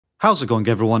How's it going,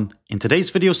 everyone? In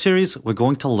today's video series, we're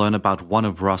going to learn about one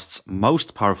of Rust's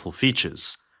most powerful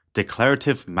features,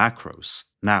 declarative macros.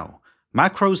 Now,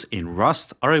 macros in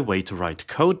Rust are a way to write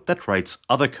code that writes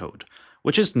other code,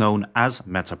 which is known as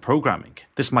metaprogramming.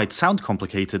 This might sound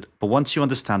complicated, but once you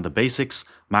understand the basics,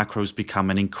 macros become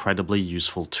an incredibly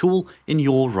useful tool in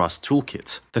your Rust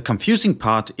toolkit. The confusing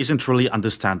part isn't really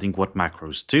understanding what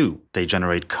macros do. They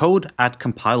generate code at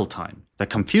compile time. The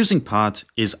confusing part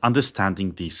is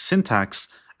understanding the syntax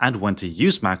and when to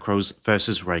use macros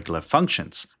versus regular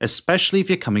functions, especially if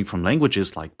you're coming from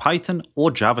languages like Python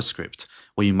or JavaScript,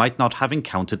 where you might not have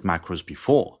encountered macros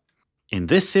before. In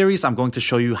this series, I'm going to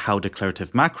show you how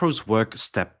declarative macros work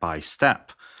step by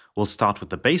step. We'll start with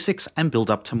the basics and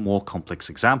build up to more complex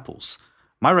examples.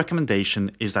 My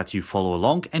recommendation is that you follow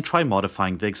along and try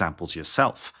modifying the examples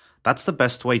yourself. That's the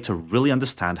best way to really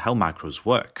understand how macros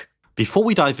work. Before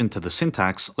we dive into the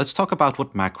syntax, let's talk about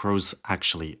what macros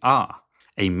actually are.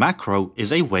 A macro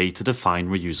is a way to define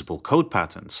reusable code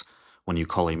patterns. When you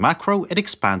call a macro, it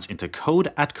expands into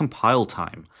code at compile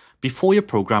time, before your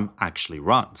program actually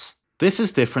runs. This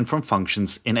is different from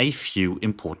functions in a few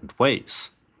important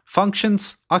ways.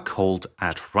 Functions are called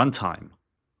at runtime.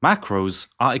 Macros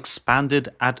are expanded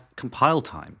at compile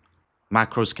time.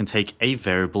 Macros can take a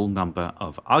variable number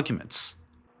of arguments.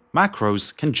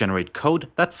 Macros can generate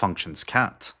code that functions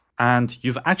can't. And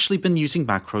you've actually been using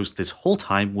macros this whole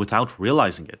time without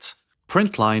realizing it.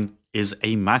 Println is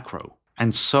a macro,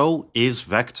 and so is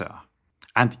vector.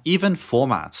 And even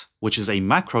format, which is a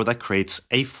macro that creates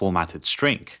a formatted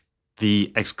string.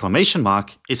 The exclamation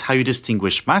mark is how you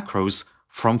distinguish macros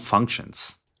from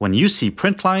functions. When you see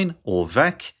println or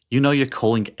vec, you know you're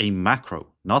calling a macro,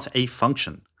 not a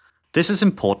function. This is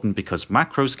important because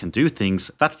macros can do things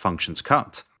that functions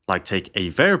can't, like take a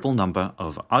variable number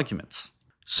of arguments.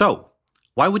 So,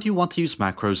 why would you want to use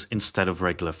macros instead of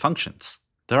regular functions?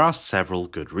 There are several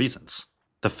good reasons.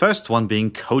 The first one being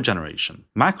code generation.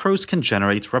 Macros can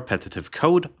generate repetitive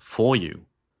code for you.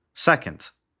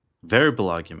 Second, variable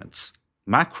arguments.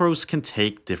 Macros can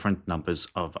take different numbers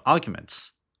of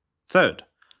arguments. Third,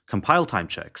 compile time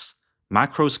checks.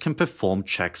 Macros can perform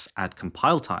checks at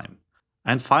compile time.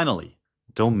 And finally,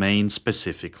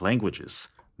 domain-specific languages.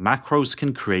 Macros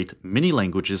can create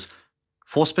mini-languages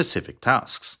for specific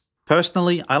tasks.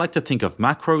 Personally, I like to think of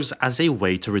macros as a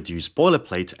way to reduce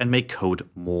boilerplate and make code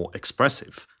more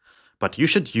expressive. But you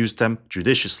should use them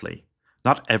judiciously.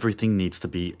 Not everything needs to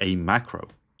be a macro.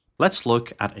 Let's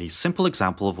look at a simple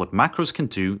example of what macros can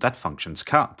do that functions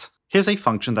can't. Here's a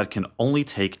function that can only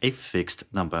take a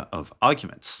fixed number of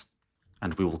arguments.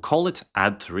 And we will call it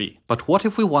add3. But what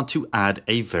if we want to add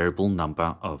a variable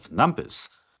number of numbers?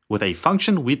 With a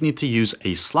function, we'd need to use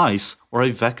a slice or a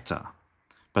vector.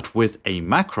 But with a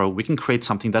macro, we can create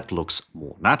something that looks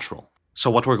more natural.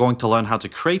 So what we're going to learn how to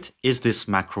create is this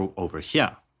macro over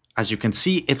here. As you can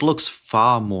see, it looks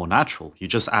far more natural. You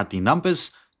just add the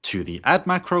numbers to the add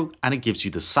macro and it gives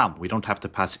you the sum. We don't have to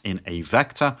pass in a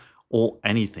vector or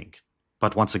anything.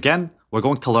 But once again, we're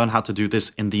going to learn how to do this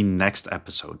in the next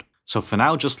episode. So for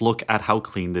now, just look at how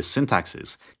clean this syntax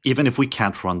is, even if we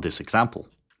can't run this example.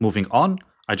 Moving on,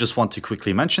 I just want to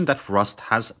quickly mention that Rust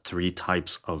has 3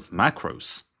 types of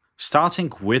macros,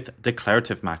 starting with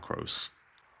declarative macros.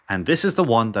 And this is the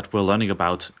one that we're learning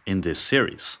about in this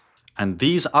series. And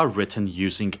these are written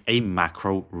using a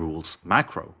macro rules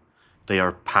macro. They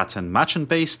are pattern matching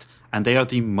based, and they are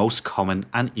the most common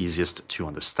and easiest to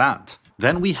understand.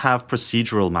 Then we have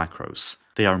procedural macros.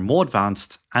 They are more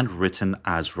advanced and written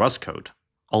as Rust code,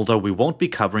 although we won't be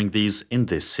covering these in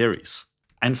this series.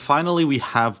 And finally, we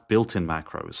have built-in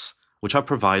macros, which are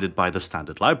provided by the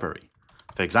standard library.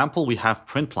 For example, we have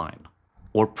println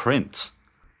or print.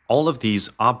 All of these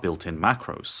are built-in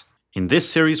macros. In this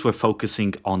series, we're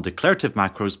focusing on declarative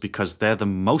macros because they're the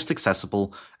most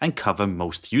accessible and cover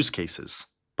most use cases.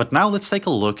 But now let's take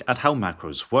a look at how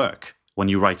macros work. When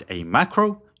you write a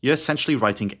macro, you're essentially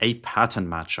writing a pattern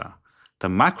matcher. The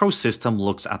macro system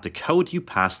looks at the code you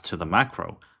pass to the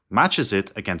macro, matches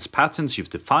it against patterns you've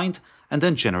defined, and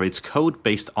then generates code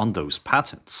based on those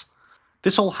patterns.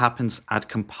 This all happens at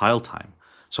compile time,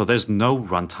 so there's no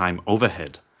runtime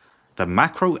overhead. The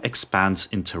macro expands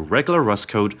into regular Rust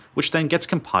code, which then gets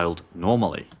compiled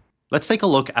normally. Let's take a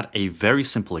look at a very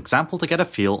simple example to get a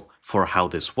feel for how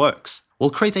this works. We'll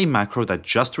create a macro that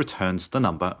just returns the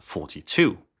number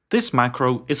 42. This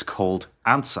macro is called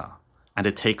answer, and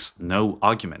it takes no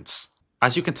arguments,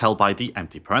 as you can tell by the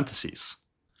empty parentheses.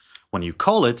 When you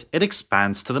call it, it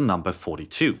expands to the number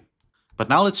 42. But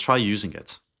now let's try using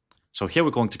it. So here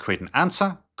we're going to create an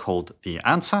answer called the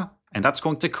answer, and that's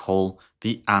going to call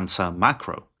the answer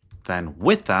macro. Then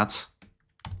with that,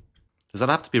 Does that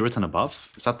have to be written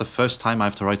above? Is that the first time I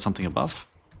have to write something above?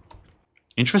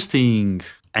 Interesting.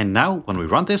 And now, when we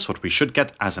run this, what we should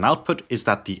get as an output is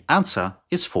that the answer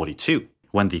is 42.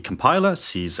 When the compiler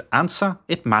sees answer,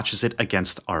 it matches it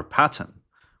against our pattern,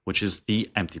 which is the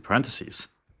empty parentheses,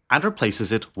 and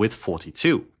replaces it with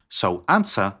 42. So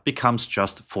answer becomes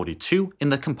just 42 in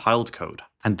the compiled code.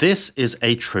 And this is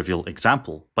a trivial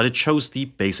example, but it shows the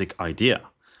basic idea.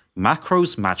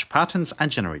 Macros match patterns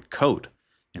and generate code.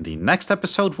 In the next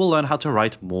episode, we'll learn how to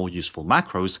write more useful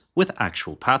macros with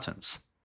actual patterns.